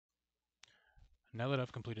Now that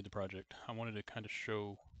I've completed the project, I wanted to kind of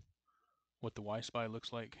show what the wispy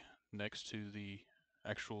looks like next to the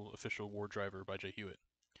actual official wardriver by J. Hewitt.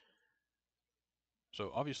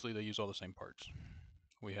 So obviously they use all the same parts.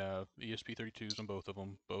 We have ESP32s on both of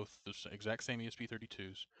them, both the exact same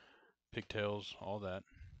ESP32s, pigtails, all that.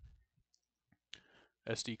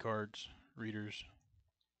 SD cards, readers,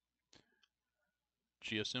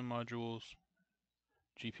 GSM modules,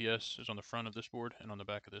 GPS is on the front of this board and on the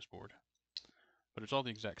back of this board. But it's all the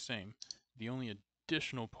exact same. The only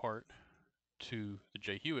additional part to the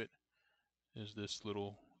J. Hewitt is this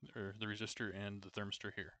little, or the resistor and the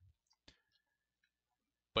thermistor here.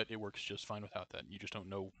 But it works just fine without that. You just don't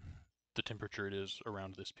know the temperature it is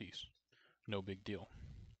around this piece. No big deal.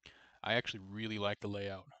 I actually really like the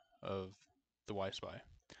layout of the wispy.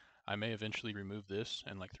 I may eventually remove this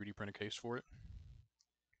and like 3D print a case for it.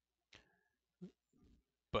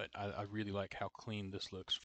 But I really like how clean this looks